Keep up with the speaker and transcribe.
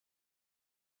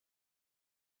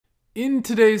In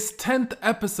today's 10th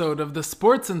episode of the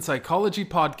Sports and Psychology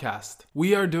Podcast,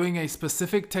 we are doing a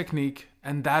specific technique,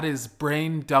 and that is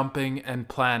brain dumping and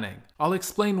planning. I'll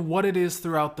explain what it is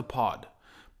throughout the pod,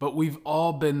 but we've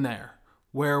all been there,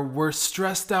 where we're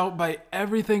stressed out by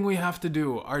everything we have to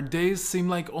do. Our days seem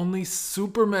like only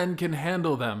supermen can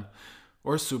handle them,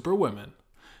 or superwomen.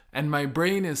 And my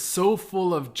brain is so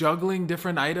full of juggling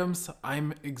different items,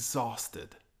 I'm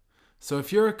exhausted. So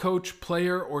if you're a coach,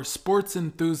 player, or sports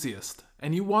enthusiast,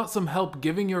 and you want some help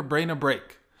giving your brain a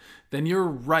break, then you're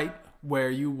right where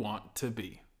you want to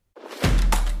be.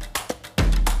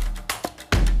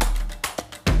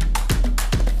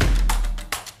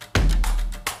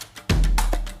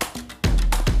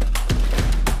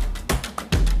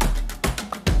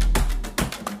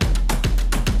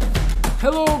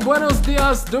 Hello, buenos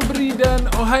dias, dobrý den,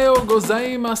 ohayo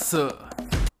gozaimasu.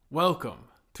 Welcome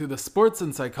to the Sports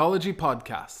and Psychology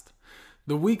Podcast,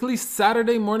 the weekly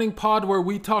Saturday morning pod where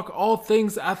we talk all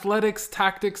things athletics,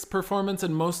 tactics, performance,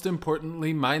 and most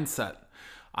importantly, mindset.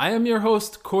 I am your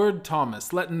host, Cord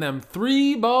Thomas, letting them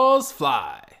three balls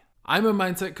fly. I'm a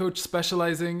mindset coach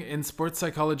specializing in sports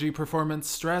psychology, performance,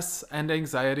 stress, and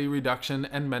anxiety reduction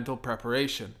and mental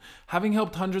preparation, having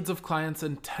helped hundreds of clients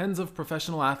and tens of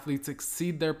professional athletes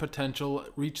exceed their potential,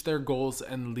 reach their goals,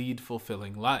 and lead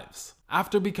fulfilling lives.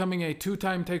 After becoming a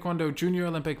two-time Taekwondo Junior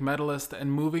Olympic medalist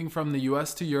and moving from the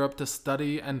US to Europe to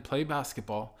study and play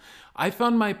basketball, I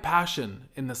found my passion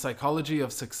in the psychology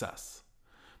of success.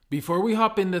 Before we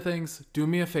hop into things, do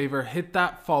me a favor, hit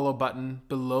that follow button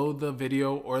below the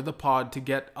video or the pod to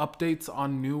get updates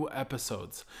on new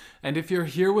episodes. And if you're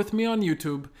here with me on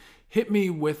YouTube, hit me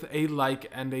with a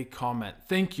like and a comment.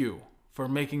 Thank you for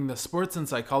making the Sports and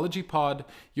Psychology Pod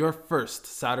your first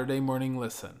Saturday morning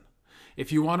listen.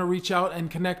 If you want to reach out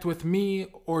and connect with me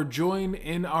or join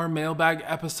in our mailbag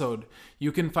episode,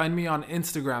 you can find me on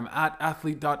Instagram at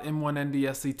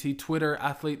athlete.m1ndset, Twitter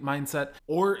athlete mindset,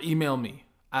 or email me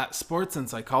at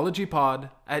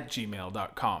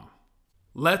sportsandpsychologypod@gmail.com.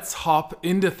 Let's hop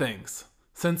into things.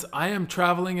 Since I am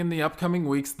traveling in the upcoming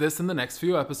weeks, this and the next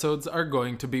few episodes are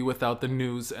going to be without the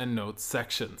news and notes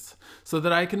sections, so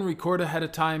that I can record ahead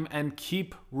of time and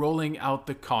keep rolling out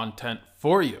the content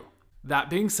for you. That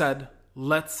being said,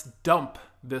 let's dump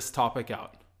this topic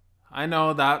out. I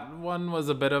know that one was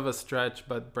a bit of a stretch,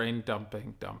 but brain dump.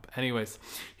 Anyways,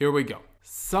 here we go.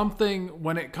 Something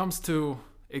when it comes to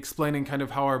explaining kind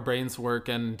of how our brains work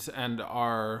and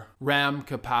our RAM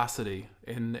capacity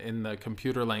in the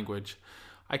computer language,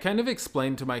 I kind of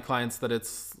explain to my clients that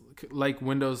it's like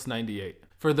Windows 98.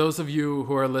 For those of you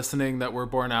who are listening that were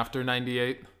born after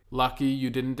 98, lucky you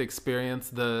didn't experience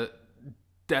the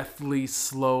deathly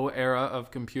slow era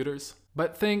of computers.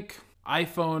 But think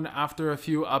iPhone after a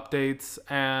few updates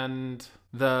and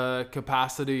the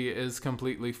capacity is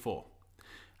completely full.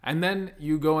 And then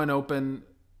you go and open,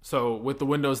 so with the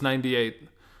Windows 98,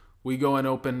 we go and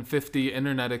open 50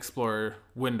 Internet Explorer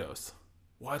windows.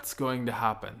 What's going to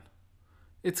happen?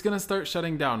 It's going to start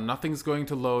shutting down. Nothing's going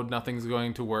to load. Nothing's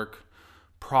going to work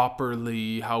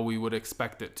properly how we would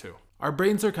expect it to. Our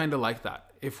brains are kind of like that.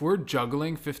 If we're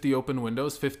juggling 50 open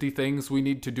windows, 50 things we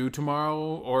need to do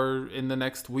tomorrow or in the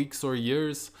next weeks or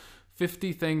years,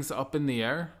 50 things up in the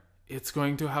air, it's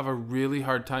going to have a really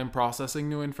hard time processing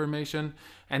new information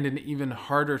and an even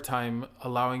harder time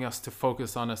allowing us to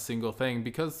focus on a single thing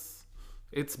because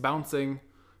it's bouncing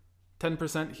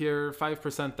 10% here,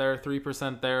 5% there,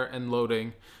 3% there, and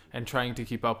loading and trying to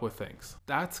keep up with things.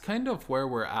 That's kind of where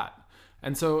we're at.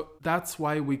 And so that's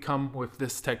why we come with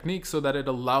this technique, so that it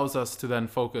allows us to then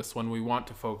focus when we want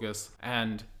to focus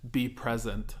and be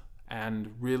present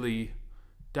and really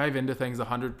dive into things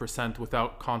 100%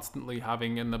 without constantly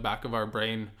having in the back of our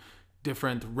brain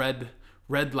different red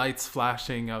lights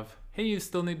flashing of, hey, you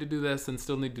still need to do this and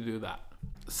still need to do that.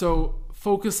 So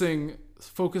focusing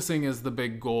is the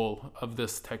big goal of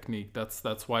this technique.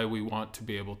 That's why we want to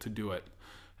be able to do it.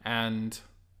 And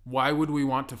why would we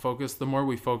want to focus? The more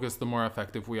we focus, the more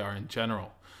effective we are in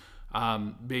general.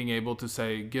 Being able to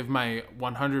say, give my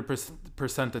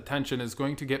 100% attention is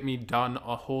going to get me done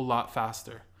a whole lot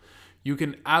faster. You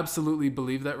can absolutely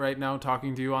believe that right now,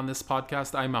 talking to you on this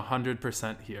podcast, I'm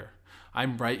 100% here.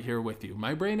 I'm right here with you.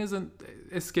 My brain isn't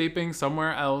escaping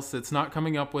somewhere else. It's not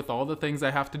coming up with all the things I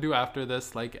have to do after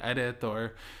this, like edit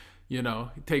or,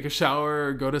 take a shower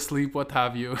or go to sleep, what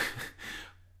have you.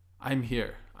 I'm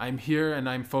here and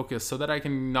I'm focused so that I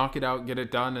can knock it out, get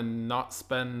it done, and not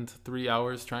spend 3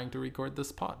 hours trying to record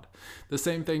this pod. The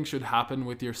same thing should happen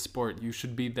with your sport. You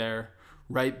should be there,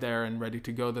 right there and ready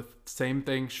to go. The same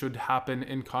thing should happen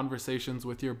in conversations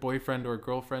with your boyfriend or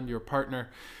girlfriend, your partner.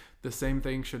 The same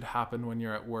thing should happen when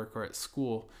you're at work or at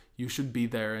school. You should be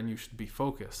there and you should be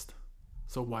focused.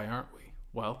 So why aren't we?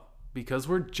 Well, because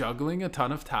we're juggling a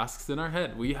ton of tasks in our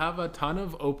head. We have a ton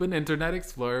of open Internet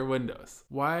Explorer windows.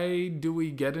 Why do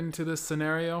we get into this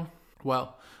scenario?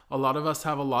 Well, a lot of us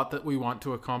have a lot that we want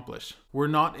to accomplish. We're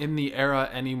not in the era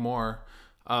anymore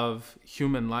of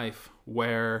human life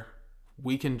where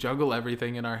we can juggle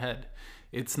everything in our head.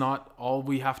 It's not all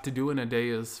we have to do in a day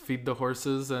is feed the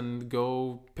horses and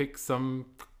go pick some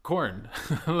corn,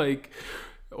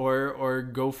 or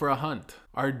go for a hunt.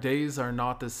 Our days are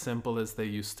not as simple as they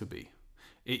used to be.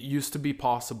 It used to be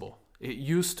possible. It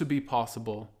used to be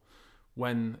possible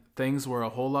when things were a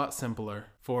whole lot simpler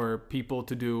for people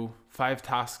to do 5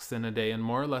 tasks in a day and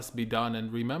more or less be done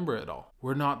and remember it all.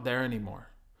 We're not there anymore.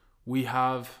 We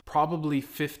have probably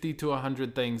 50 to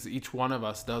 100 things each one of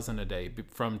us does in a day,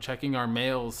 from checking our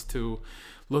mails to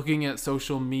looking at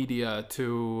social media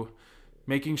to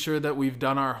making sure that we've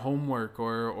done our homework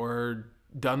or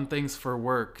done things for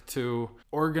work to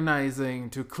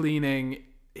organizing to cleaning.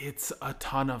 It's a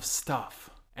ton of stuff.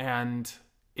 And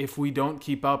if we don't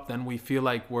keep up, then we feel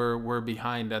like we're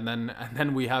behind, and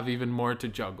then we have even more to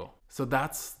juggle. So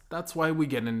that's why we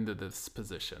get into this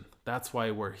position. That's why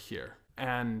we're here.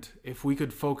 And if we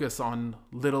could focus on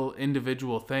little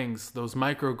individual things, those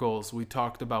micro goals we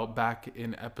talked about back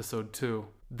in episode 2,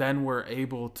 then we're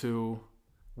able to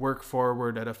work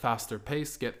forward at a faster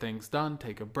pace, get things done,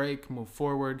 take a break, move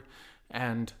forward,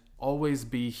 and always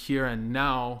be here and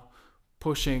now,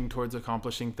 pushing towards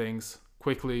accomplishing things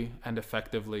quickly and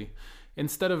effectively,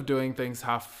 instead of doing things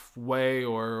halfway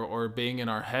or being in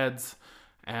our heads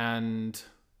and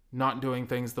not doing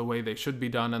things the way they should be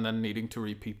done and then needing to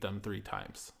repeat them 3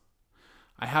 times.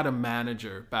 I had a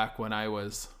manager back when I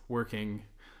was working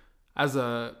as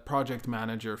a project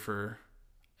manager for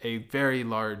a very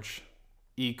large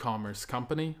e-commerce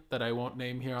company that I won't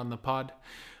name here on the pod.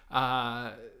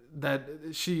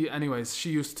 She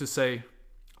used to say,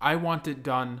 I want it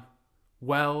done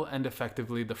well and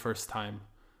effectively the first time.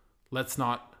 Let's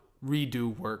not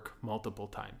redo work multiple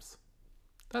times.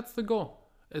 That's the goal.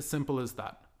 As simple as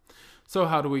that. So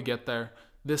how do we get there?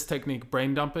 This technique,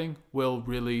 brain dumping, will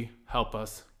really help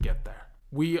us get there.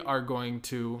 We are going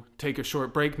to take a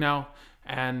short break now,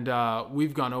 and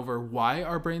we've gone over why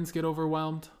our brains get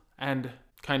overwhelmed and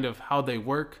kind of how they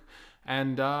work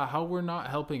and how we're not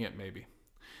helping it maybe.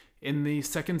 In the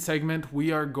second segment,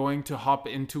 we are going to hop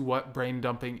into what brain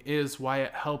dumping is, why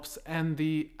it helps, and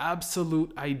the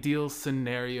absolute ideal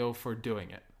scenario for doing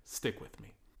it. Stick with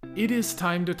me. It is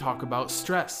time to talk about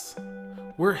stress.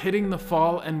 We're hitting the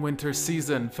fall and winter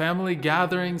season, family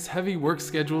gatherings, heavy work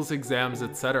schedules, exams,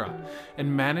 etc.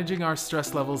 And managing our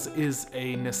stress levels is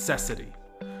a necessity.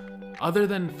 Other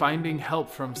than finding help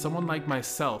from someone like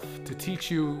myself to teach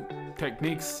you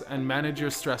techniques and manage your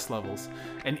stress levels,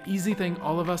 an easy thing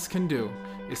all of us can do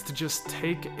is to just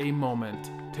take a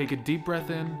moment, take a deep breath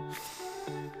in,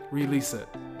 release it,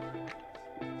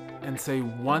 and say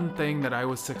one thing that I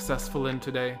was successful in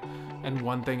today and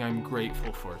one thing I'm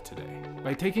grateful for today.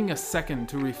 By taking a second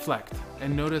to reflect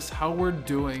and notice how we're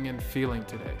doing and feeling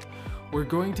today, we're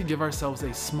going to give ourselves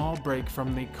a small break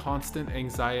from the constant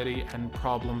anxiety and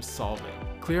problem solving,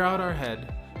 clear out our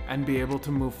head, and be able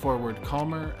to move forward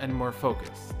calmer and more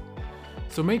focused.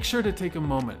 So make sure to take a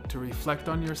moment to reflect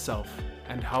on yourself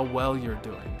and how well you're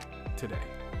doing today.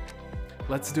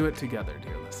 Let's do it together,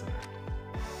 dear listener.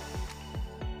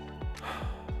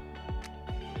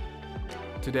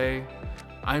 Today,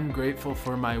 I'm grateful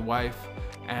for my wife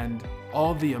and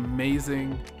all the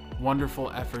amazing,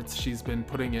 wonderful efforts she's been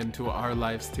putting into our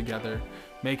lives together,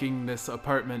 making this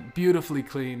apartment beautifully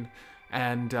clean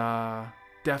and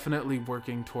definitely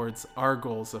working towards our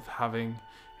goals of having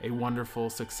a wonderful,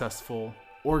 successful,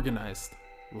 organized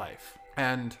life.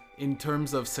 And in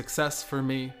terms of success for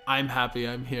me, I'm happy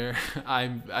I'm here.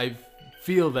 I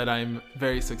feel that I'm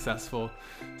very successful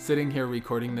sitting here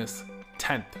recording this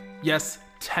 10th. Yes,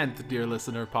 10th, dear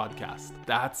listener, podcast.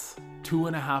 That's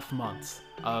 2.5 months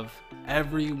of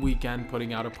every weekend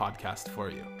putting out a podcast for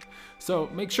you. So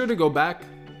make sure to go back,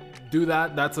 do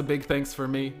that. That's a big thanks for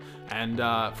me. And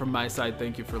from my side,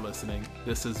 thank you for listening.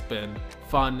 This has been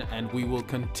fun, and we will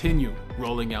continue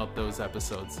rolling out those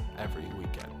episodes every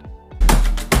weekend.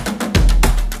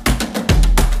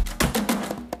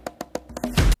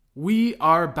 We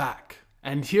are back.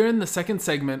 And here in the second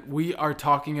segment, we are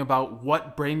talking about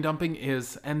what brain dumping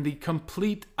is and the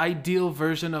complete ideal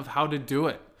version of how to do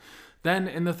it. Then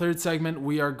in the third segment,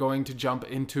 we are going to jump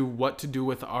into what to do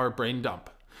with our brain dump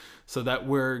so that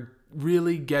we're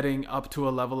really getting up to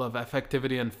a level of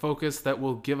effectivity and focus that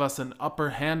will give us an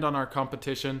upper hand on our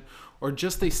competition, or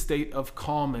just a state of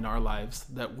calm in our lives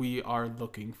that we are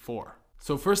looking for.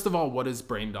 So first of all, what is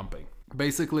brain dumping?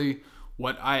 Basically,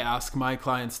 what I ask my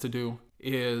clients to do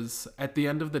is, at the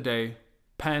end of the day,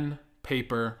 pen,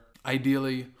 paper,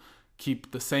 ideally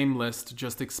keep the same list,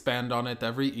 just expand on it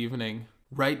every evening.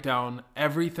 Write down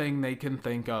everything they can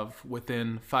think of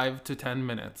within 5 to 10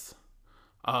 minutes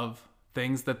of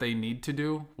things that they need to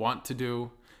do, want to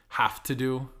do, have to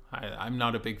do. I'm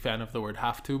not a big fan of the word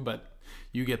have to, but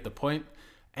you get the point.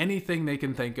 Anything they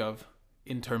can think of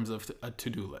in terms of a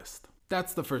to-do list.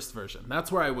 That's the first version.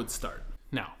 That's where I would start.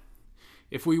 Now,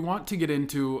 if we want to get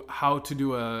into how to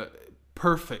do a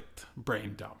perfect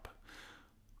brain dump,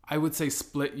 I would say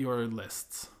split your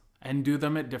lists and do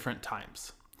them at different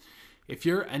times. If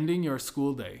you're ending your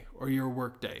school day or your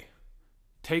work day,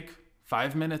 take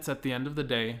 5 minutes at the end of the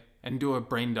day and do a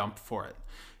brain dump for it.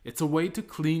 It's a way to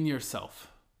clean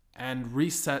yourself and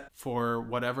reset for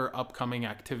whatever upcoming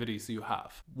activities you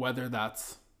have. Whether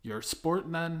that's your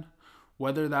sport then,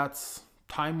 whether that's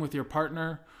time with your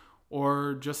partner,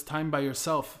 or just time by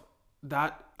yourself,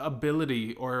 that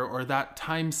ability or that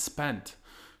time spent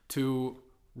to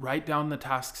write down the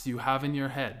tasks you have in your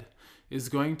head is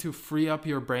going to free up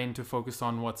your brain to focus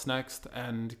on what's next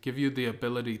and give you the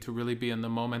ability to really be in the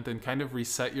moment and kind of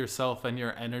reset yourself and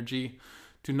your energy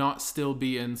to not still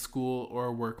be in school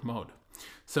or work mode.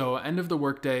 So end of the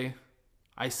workday,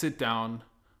 I sit down,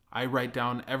 I write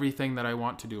down everything that I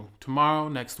want to do. Tomorrow,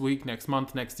 next week, next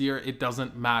month, next year, it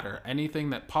doesn't matter. Anything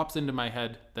that pops into my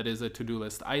head that is a to-do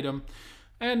list item.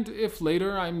 And if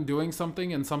later I'm doing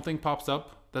something and something pops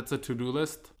up that's a to-do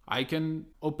list, I can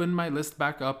open my list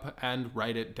back up and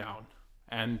write it down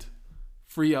and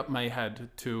free up my head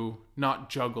to not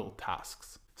juggle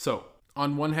tasks. So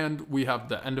on one hand, we have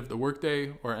the end of the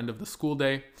workday or end of the school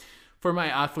day. For my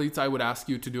athletes, I would ask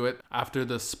you to do it after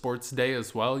the sports day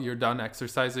as well. You're done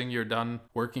exercising, you're done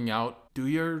working out. Do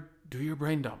your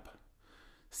brain dump.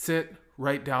 Sit,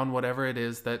 write down whatever it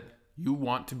is that you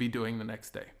want to be doing the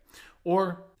next day.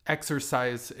 Or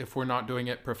exercise, if we're not doing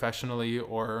it professionally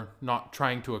or not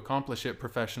trying to accomplish it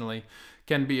professionally,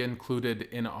 can be included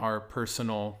in our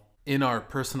personal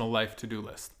life to-do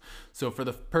list. So for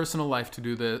the personal life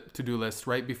to-do list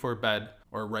right before bed,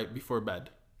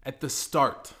 at the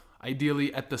start,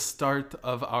 ideally at the start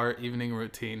of our evening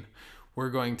routine, we're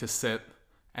going to sit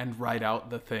and write out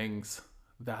the things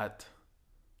that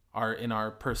are in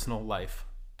our personal life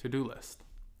to-do list.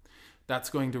 That's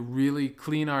going to really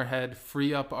clean our head,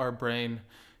 free up our brain,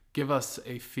 give us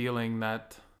a feeling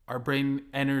that our brain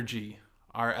energy,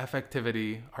 our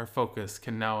effectivity, our focus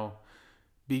can now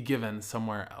be given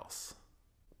somewhere else.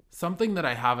 Something that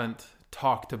I haven't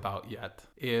talked about yet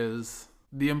is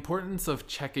the importance of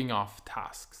checking off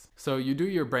tasks. So you do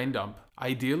your brain dump.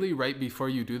 Ideally, right before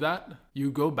you do that,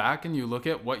 you go back and you look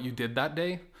at what you did that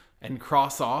day and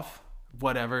cross off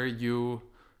whatever you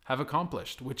have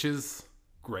accomplished, which is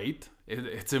great.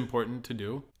 It's important to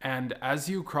do. And as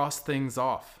you cross things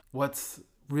off, what's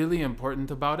really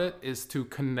important about it is to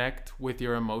connect with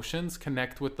your emotions,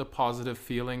 connect with the positive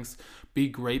feelings, be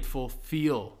grateful,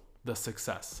 feel the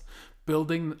success,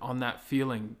 building on that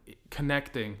feeling,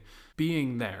 connecting,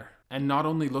 being there, and not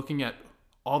only looking at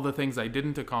all the things I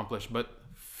didn't accomplish, but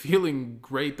feeling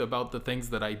great about the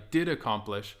things that I did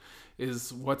accomplish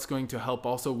is what's going to help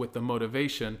also with the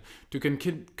motivation to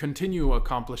continue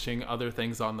accomplishing other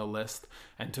things on the list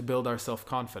and to build our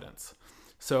self-confidence.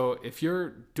 So if you're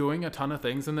doing a ton of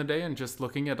things in the day and just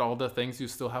looking at all the things you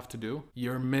still have to do,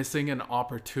 you're missing an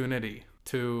opportunity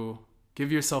to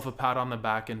give yourself a pat on the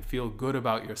back and feel good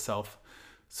about yourself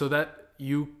so that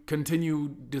you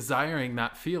continue desiring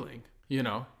that feeling. You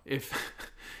know, if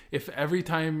every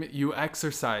time you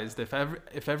exercised, if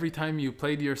every time you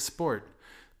played your sport,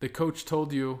 the coach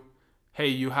told you, hey,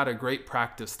 you had a great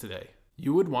practice today,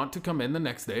 you would want to come in the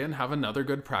next day and have another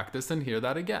good practice and hear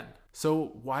that again.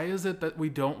 So why is it that we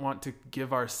don't want to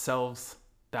give ourselves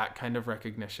that kind of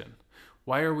recognition?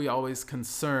 Why are we always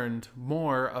concerned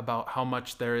more about how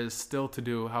much there is still to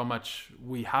do, how much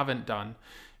we haven't done,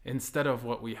 instead of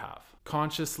what we have?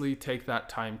 Consciously take that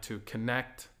time to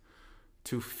connect,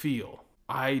 to feel,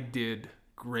 I did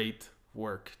great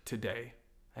work today,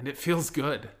 and it feels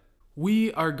good.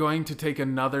 We are going to take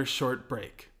another short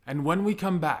break, and when we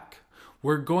come back,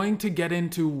 we're going to get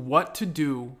into what to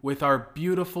do with our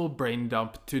beautiful brain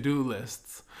dump to-do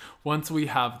lists once we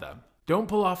have them. Don't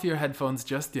pull off your headphones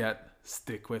just yet.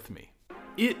 Stick with me.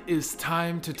 It is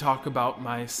time to talk about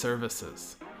my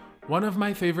services. One of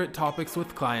my favorite topics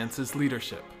with clients is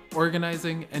leadership,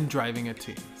 organizing and driving a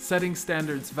team, setting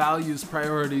standards, values,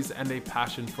 priorities, and a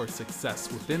passion for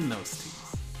success within those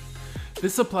teams.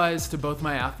 This applies to both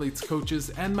my athletes, coaches,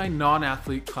 and my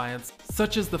non-athlete clients,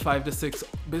 such as the 5 to 6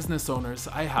 business owners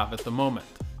I have at the moment.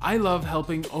 I love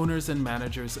helping owners and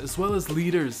managers, as well as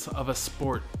leaders of a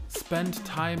sport, spend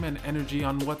time and energy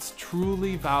on what's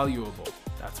truly valuable.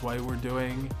 That's why we're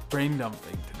doing brain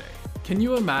dumping today. Can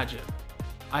you imagine?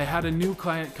 I had a new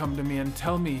client come to me and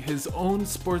tell me his own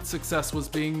sports success was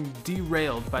being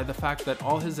derailed by the fact that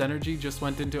all his energy just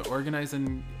went into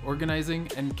organizing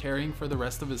and caring for the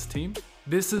rest of his team.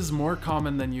 This is more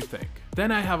common than you think.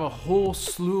 Then I have a whole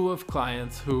slew of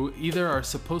clients who either are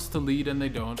supposed to lead and they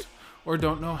don't, or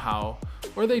don't know how,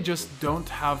 or they just don't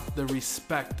have the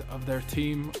respect of their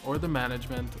team or the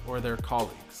management or their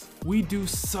colleagues. We do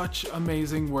such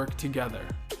amazing work together,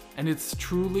 and it's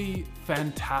truly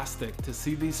fantastic to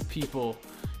see these people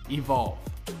evolve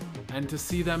and to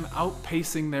see them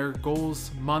outpacing their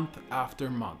goals month after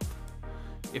month.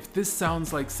 If this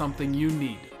sounds like something you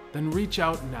need, then reach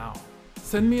out now.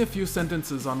 Send me a few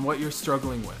sentences on what you're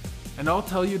struggling with, and I'll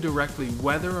tell you directly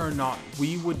whether or not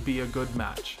we would be a good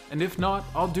match. And if not,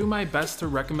 I'll do my best to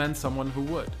recommend someone who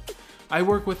would. I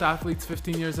work with athletes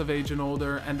 15 years of age and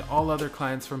older and all other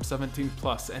clients from 17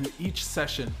 plus, and each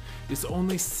session is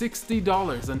only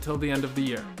 $60 until the end of the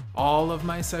year. All of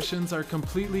my sessions are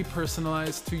completely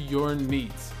personalized to your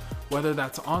needs, whether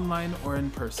that's online or in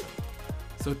person.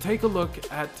 So take a look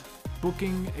at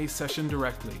booking a session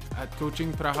directly at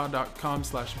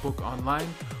coachingpraha.com/book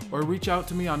online, or reach out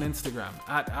to me on Instagram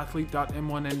at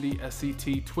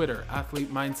athlete.m1ndset, Twitter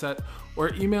athlete mindset,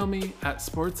 or email me at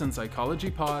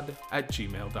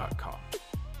sportsandpsychologypod@gmail.com.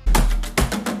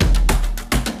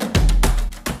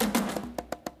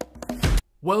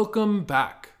 Welcome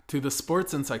back to the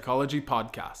Sports and Psychology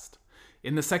Podcast.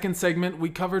 In the second segment,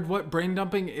 we covered what brain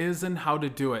dumping is and how to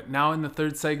do it. Now in the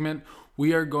third segment,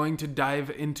 we are going to dive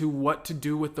into what to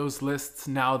do with those lists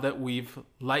now that we've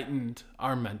lightened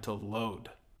our mental load.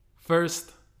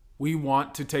 First, we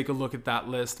want to take a look at that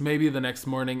list, maybe the next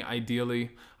morning,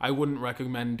 ideally. I wouldn't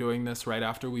recommend doing this right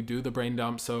after we do the brain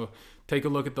dump, so take a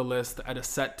look at the list at a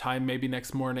set time, maybe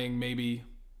next morning, maybe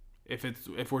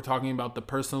if we're talking about the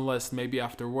personal list, maybe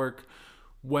after work,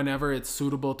 whenever it's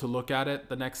suitable to look at it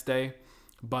the next day.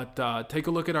 But take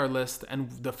a look at our list,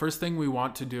 and the first thing we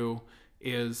want to do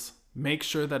is make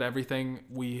sure that everything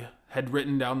we had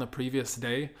written down the previous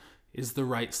day is the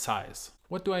right size.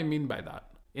 What do I mean by that?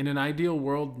 In an ideal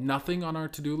world, nothing on our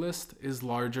to-do list is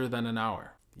larger than an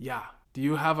hour. Yeah. Do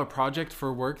you have a project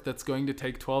for work that's going to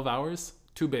take 12 hours?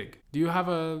 Too big. Do you have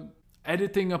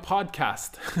editing a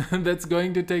podcast that's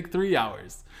going to take 3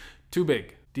 hours? Too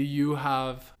big. Do you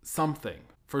have something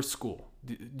for school?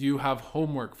 Do you have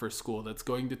homework for school that's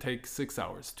going to take 6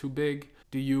 hours? Too big.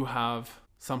 Do you have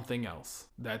something else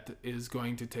that is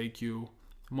going to take you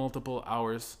multiple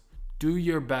hours? Do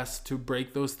your best to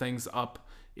break those things up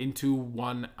into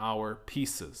 1 hour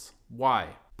pieces.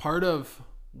 Why? Part of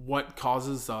what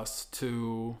causes us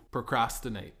to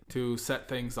procrastinate, to set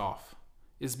things off,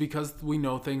 is because we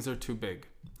know things are too big.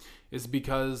 Is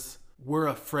because we're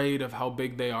afraid of how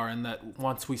big they are, and that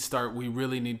once we start, we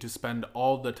really need to spend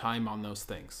all the time on those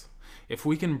things. If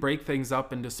we can break things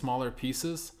up into smaller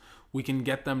pieces, we can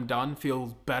get them done,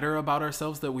 feel better about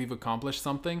ourselves that we've accomplished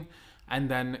something, and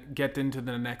then get into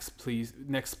the next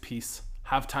piece,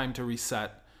 have time to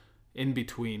reset in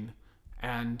between.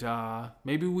 And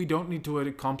maybe we don't need to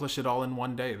accomplish it all in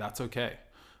one day. That's okay.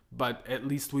 But at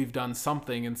least we've done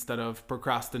something instead of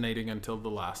procrastinating until the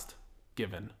last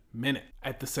given minute.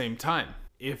 At the same time,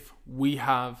 if we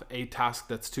have a task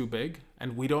that's too big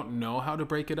and we don't know how to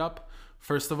break it up,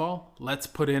 first of all, let's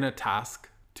put in a task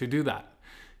to do that.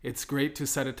 It's great to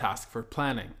set a task for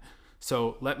planning.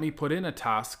 So let me put in a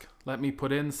task. Let me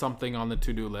put in something on the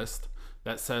to-do list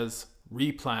that says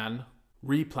replan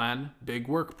big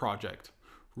work project,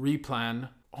 replan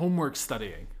homework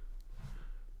studying,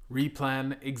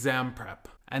 replan exam prep.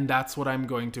 And that's what I'm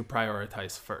going to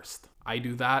prioritize first. I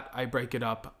do that, I break it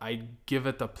up, I give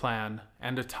it a plan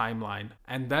and a timeline.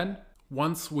 And then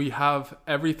once we have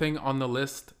everything on the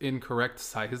list in correct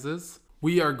sizes,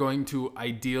 we are going to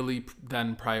ideally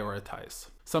then prioritize.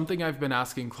 Something I've been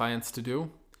asking clients to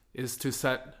do is to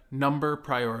set number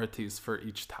priorities for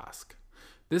each task.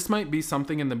 This might be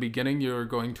something in the beginning you're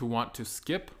going to want to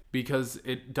skip because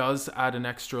it does add an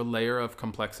extra layer of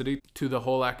complexity to the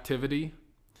whole activity,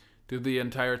 to the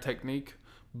entire technique.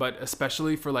 But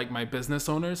especially for like my business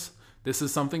owners, this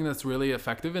is something that's really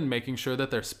effective in making sure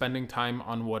that they're spending time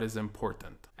on what is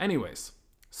important. Anyways,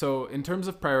 So in terms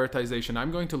of prioritization, I'm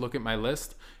going to look at my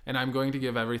list and I'm going to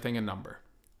give everything a number.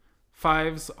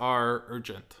 5s are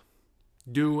urgent.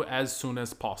 Do as soon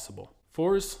as possible.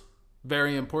 4s,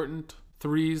 very important.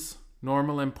 3s,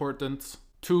 normal importance.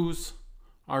 2s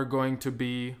are going to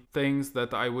be things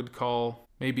that I would call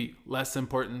maybe less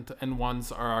important, and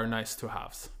 1s are our nice to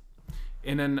haves.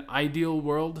 In an ideal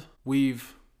world,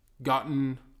 we've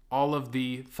gotten all of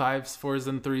the 5s, 4s,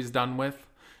 and 3s done with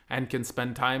and can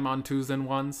spend time on 2s and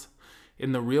 1s.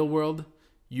 In the real world,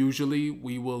 usually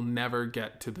we will never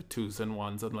get to the 2s and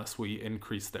 1s unless we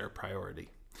increase their priority.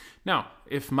 Now,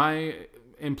 if my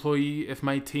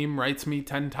team writes me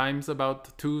 10 times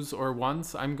about 2s or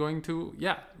 1s, I'm going to,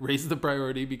 raise the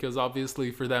priority, because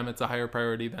obviously for them it's a higher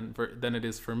priority than it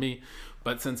is for me.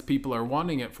 But since people are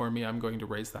wanting it for me, I'm going to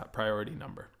raise that priority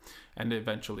number and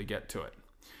eventually get to it.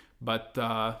 But,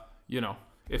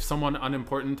 if someone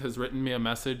unimportant has written me a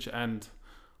message and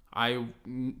I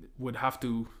would have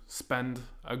to spend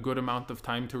a good amount of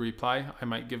time to reply, I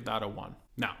might give that a 1.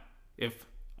 Now, if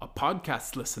a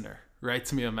podcast listener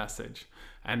writes me a message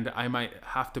and I might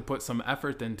have to put some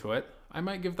effort into it, I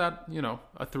might give that,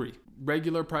 a 3.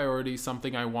 Regular priority,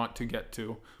 something I want to get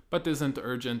to, but isn't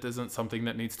urgent, isn't something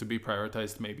that needs to be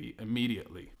prioritized maybe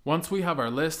immediately. Once we have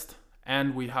our list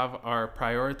and we have our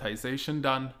prioritization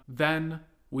done, then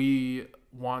we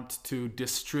want to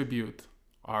distribute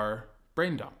our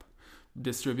brain dump,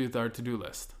 distribute our to-do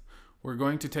list. We're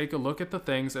going to take a look at the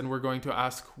things and we're going to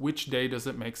ask, which day does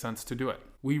it make sense to do it?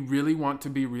 We really want to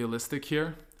be realistic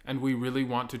here, and we really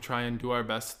want to try and do our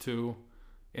best to,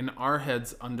 in our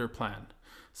heads, underplan.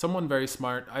 Someone very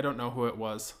smart, I don't know who it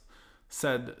was,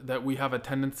 said that we have a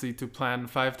tendency to plan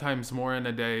 5 times more in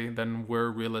a day than we're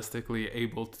realistically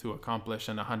able to accomplish,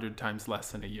 and 100 times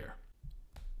less in a year.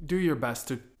 Do your best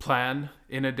to plan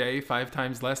in a day 5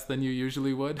 times less than you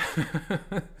usually would.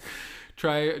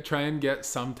 Try and get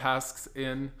some tasks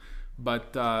in,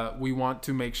 but we want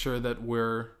to make sure that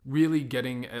we're really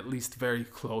getting at least very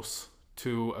close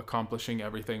to accomplishing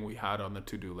everything we had on the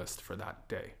to-do list for that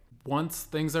day. Once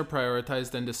things are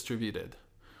prioritized and distributed,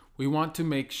 we want to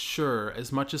make sure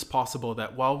as much as possible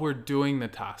that while we're doing the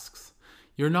tasks,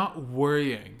 you're not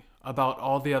worrying about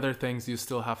all the other things you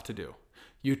still have to do.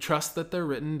 You trust that they're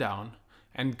written down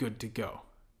and good to go.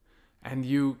 And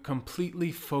you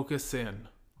completely focus in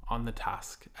on the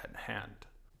task at hand.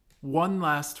 One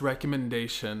last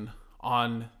recommendation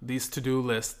on these to-do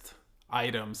list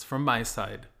items from my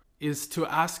side is to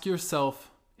ask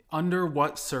yourself, under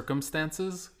what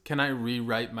circumstances can I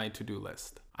rewrite my to-do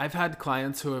list? I've had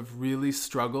clients who have really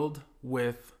struggled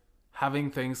with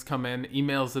having things come in,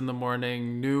 emails in the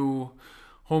morning, new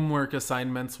homework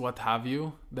assignments, what have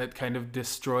you, that kind of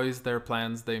destroys their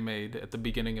plans they made at the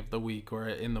beginning of the week or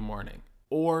in the morning.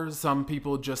 Or some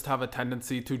people just have a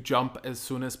tendency to jump as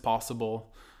soon as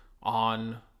possible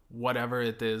on whatever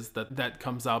it is that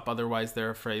comes up, otherwise they're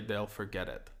afraid they'll forget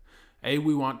it.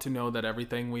 We want to know that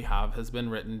everything we have has been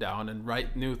written down, and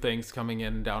write new things coming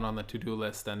in down on the to-do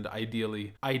list, and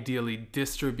ideally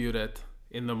distribute it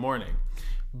in the morning.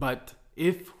 But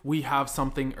if we have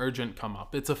something urgent come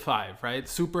up, it's a 5, right?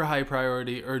 Super high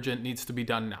priority, urgent, needs to be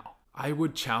done now. I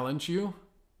would challenge you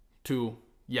to,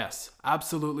 yes,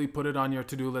 absolutely put it on your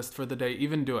to-do list for the day,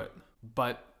 even do it.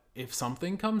 But if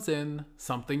something comes in,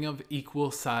 something of equal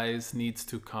size needs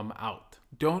to come out.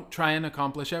 Don't try and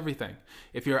accomplish everything.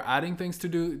 If you're adding things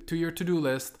to your to-do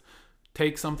list,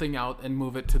 take something out and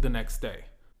move it to the next day.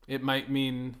 It might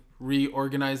mean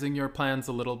reorganizing your plans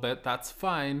a little bit. That's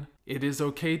fine. It is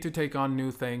okay to take on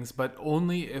new things, but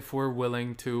only if we're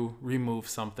willing to remove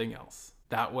something else.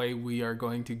 That way we are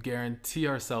going to guarantee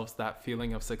ourselves that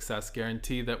feeling of success,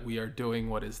 guarantee that we are doing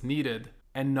what is needed,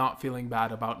 and not feeling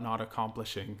bad about not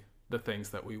accomplishing the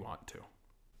things that we want to.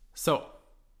 So,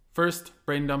 first,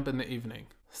 brain dump in the evening.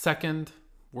 Second,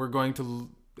 we're going to,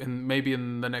 maybe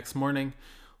in the next morning,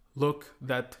 look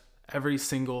that every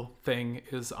single thing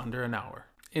is under an hour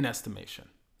in estimation.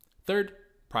 Third,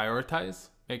 prioritize.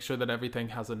 Make sure that everything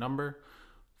has a number.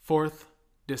 Fourth,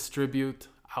 distribute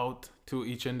out to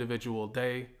each individual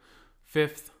day.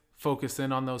 Fifth, focus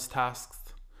in on those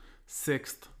tasks.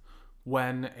 Sixth,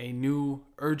 when a new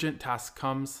urgent task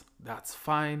comes, that's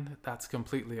fine. That's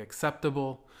completely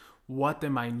acceptable. What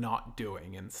am I not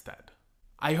doing instead?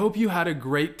 I hope you had a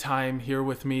great time here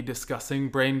with me discussing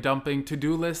brain dumping,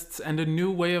 to-do lists, and a new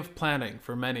way of planning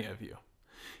for many of you.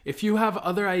 If you have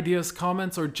other ideas,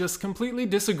 comments, or just completely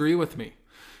disagree with me,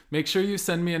 make sure you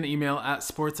send me an email at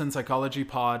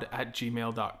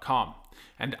sportsandpsychologypod@gmail.com,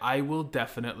 and I will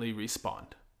definitely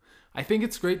respond. I think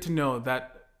it's great to know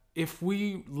that if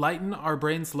we lighten our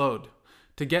brain's load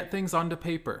to get things onto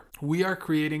paper. We are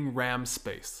creating RAM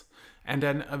space and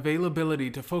an availability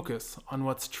to focus on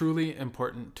what's truly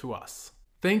important to us.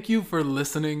 Thank you for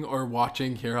listening or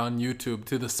watching here on YouTube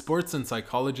to the Sports and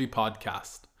Psychology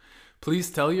Podcast.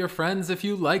 Please tell your friends if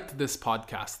you liked this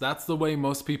podcast. That's the way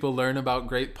most people learn about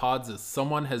great pods, is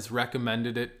someone has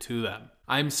recommended it to them.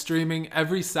 I'm streaming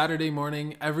every Saturday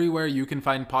morning everywhere you can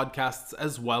find podcasts,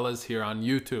 as well as here on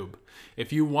YouTube.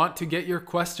 If you want to get your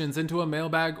questions into a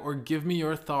mailbag or give me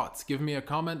your thoughts, give me a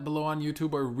comment below on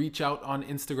YouTube or reach out on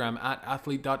Instagram at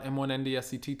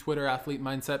athlete.m1ndset, Twitter athlete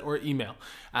mindset, or email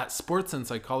at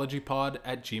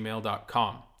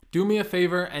sportsandpsychologypod@gmail.com. Do me a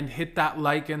favor and hit that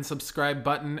like and subscribe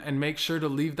button, and make sure to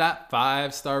leave that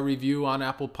 5-star review on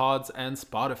Apple Pods and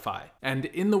Spotify. And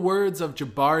in the words of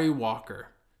Jabari Walker,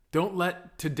 don't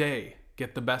let today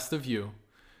get the best of you.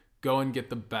 Go and get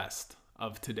the best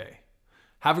of today.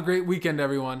 Have a great weekend,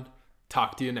 everyone.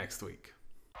 Talk to you next week.